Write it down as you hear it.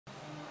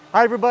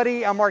Hi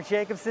everybody, I'm Mark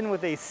Jacobson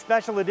with a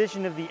special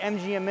edition of the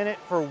MGM Minute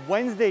for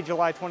Wednesday,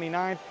 July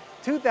 29th,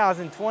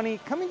 2020,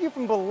 coming to you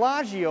from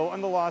Bellagio on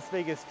the Las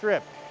Vegas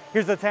Strip.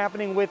 Here's what's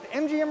happening with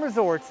MGM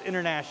Resorts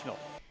International.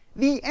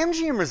 The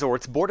MGM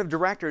Resorts Board of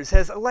Directors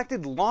has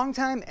elected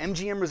longtime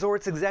MGM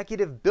Resorts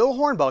executive Bill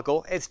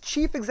Hornbuckle as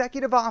Chief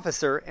Executive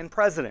Officer and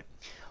President.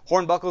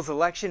 Hornbuckle's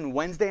election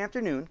Wednesday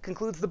afternoon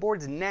concludes the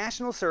board's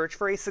national search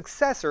for a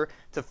successor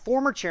to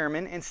former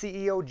chairman and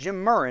CEO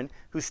Jim Murren,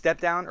 who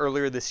stepped down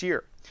earlier this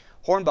year.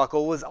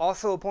 Hornbuckle was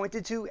also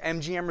appointed to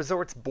MGM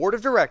Resorts Board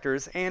of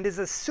Directors and is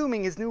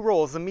assuming his new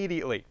roles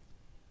immediately.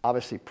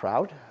 Obviously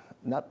proud,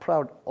 not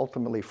proud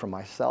ultimately for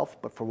myself,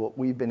 but for what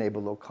we've been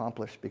able to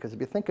accomplish. Because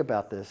if you think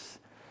about this,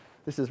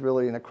 this is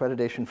really an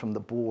accreditation from the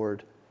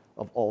board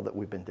of all that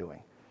we've been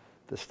doing.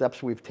 The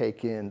steps we've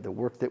taken, the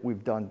work that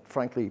we've done,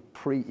 frankly,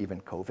 pre-even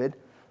COVID,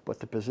 but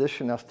to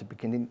position us to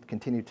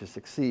continue to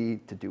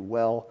succeed, to do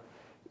well,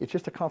 it's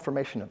just a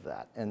confirmation of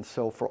that. And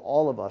so for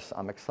all of us,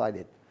 I'm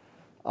excited.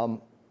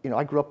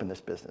 I grew up in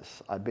this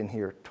business. I've been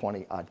here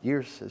 20 odd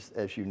years,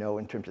 as you know,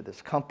 in terms of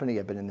this company.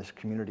 I've been in this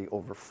community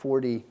over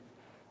 40.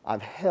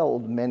 I've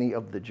held many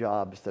of the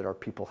jobs that our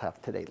people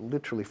have today,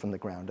 literally from the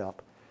ground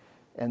up.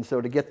 And so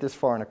to get this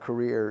far in a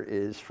career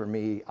is, for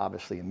me,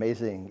 obviously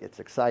amazing. It's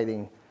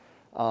exciting.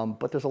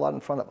 But there's a lot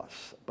in front of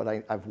us. But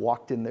I've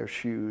walked in their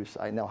shoes.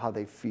 I know how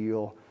they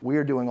feel. We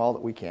are doing all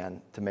that we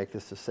can to make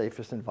this the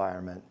safest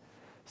environment.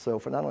 So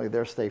for not only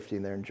their safety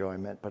and their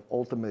enjoyment, but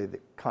ultimately the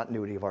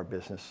continuity of our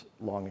business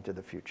long into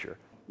the future.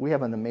 We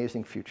have an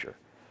amazing future.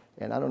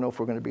 And I don't know if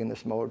we're going to be in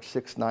this mode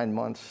 6, 9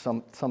 months,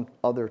 some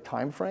other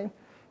time frame.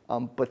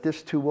 But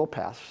this too will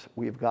pass.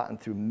 We have gotten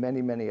through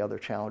many, many other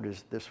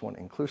challenges, this one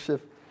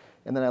inclusive.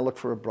 And then I look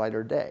for a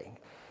brighter day.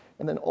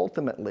 And then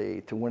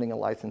ultimately to winning a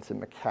license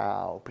in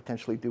Macau,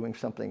 potentially doing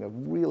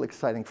something real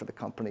exciting for the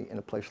company in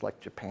a place like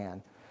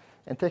Japan,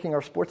 and taking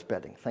our sports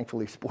betting.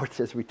 Thankfully, sports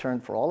has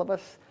returned for all of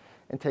us,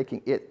 and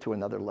taking it to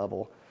another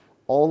level.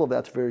 All of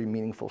that's very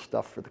meaningful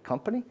stuff for the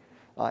company,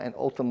 and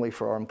ultimately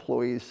for our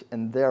employees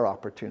and their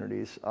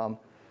opportunities. And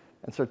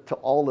so to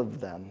all of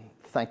them,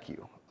 thank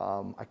you.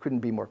 I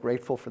couldn't be more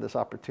grateful for this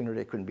opportunity.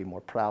 I couldn't be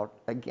more proud,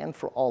 again,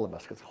 for all of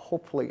us, because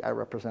hopefully I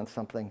represent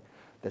something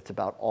that's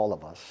about all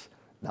of us,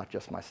 not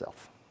just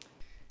myself.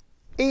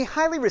 A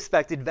highly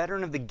respected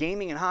veteran of the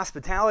gaming and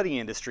hospitality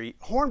industry,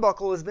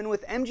 Hornbuckle has been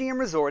with MGM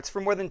Resorts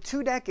for more than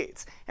 2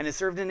 decades and has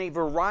served in a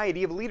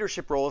variety of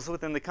leadership roles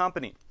within the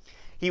company.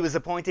 He was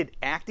appointed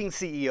acting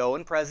CEO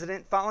and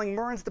president following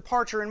Murren's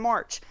departure in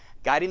March,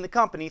 guiding the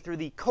company through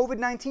the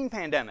COVID-19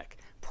 pandemic,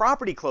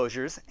 property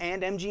closures,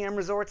 and MGM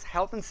Resorts'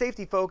 health and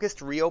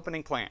safety-focused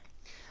reopening plan.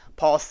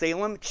 Paul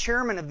Salem,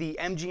 chairman of the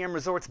MGM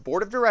Resorts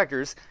Board of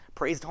Directors,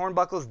 praised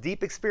Hornbuckle's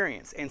deep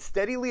experience and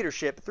steady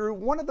leadership through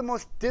one of the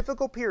most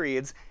difficult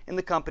periods in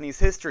the company's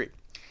history.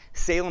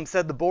 Salem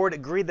said the board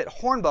agreed that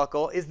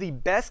Hornbuckle is the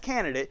best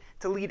candidate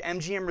to lead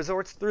MGM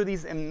Resorts through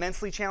these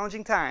immensely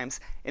challenging times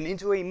and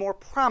into a more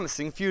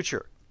promising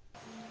future.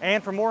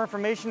 And for more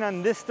information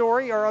on this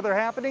story or other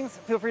happenings,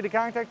 feel free to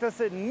contact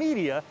us at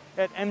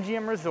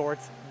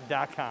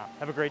media@mgmresorts.com.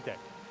 Have a great day.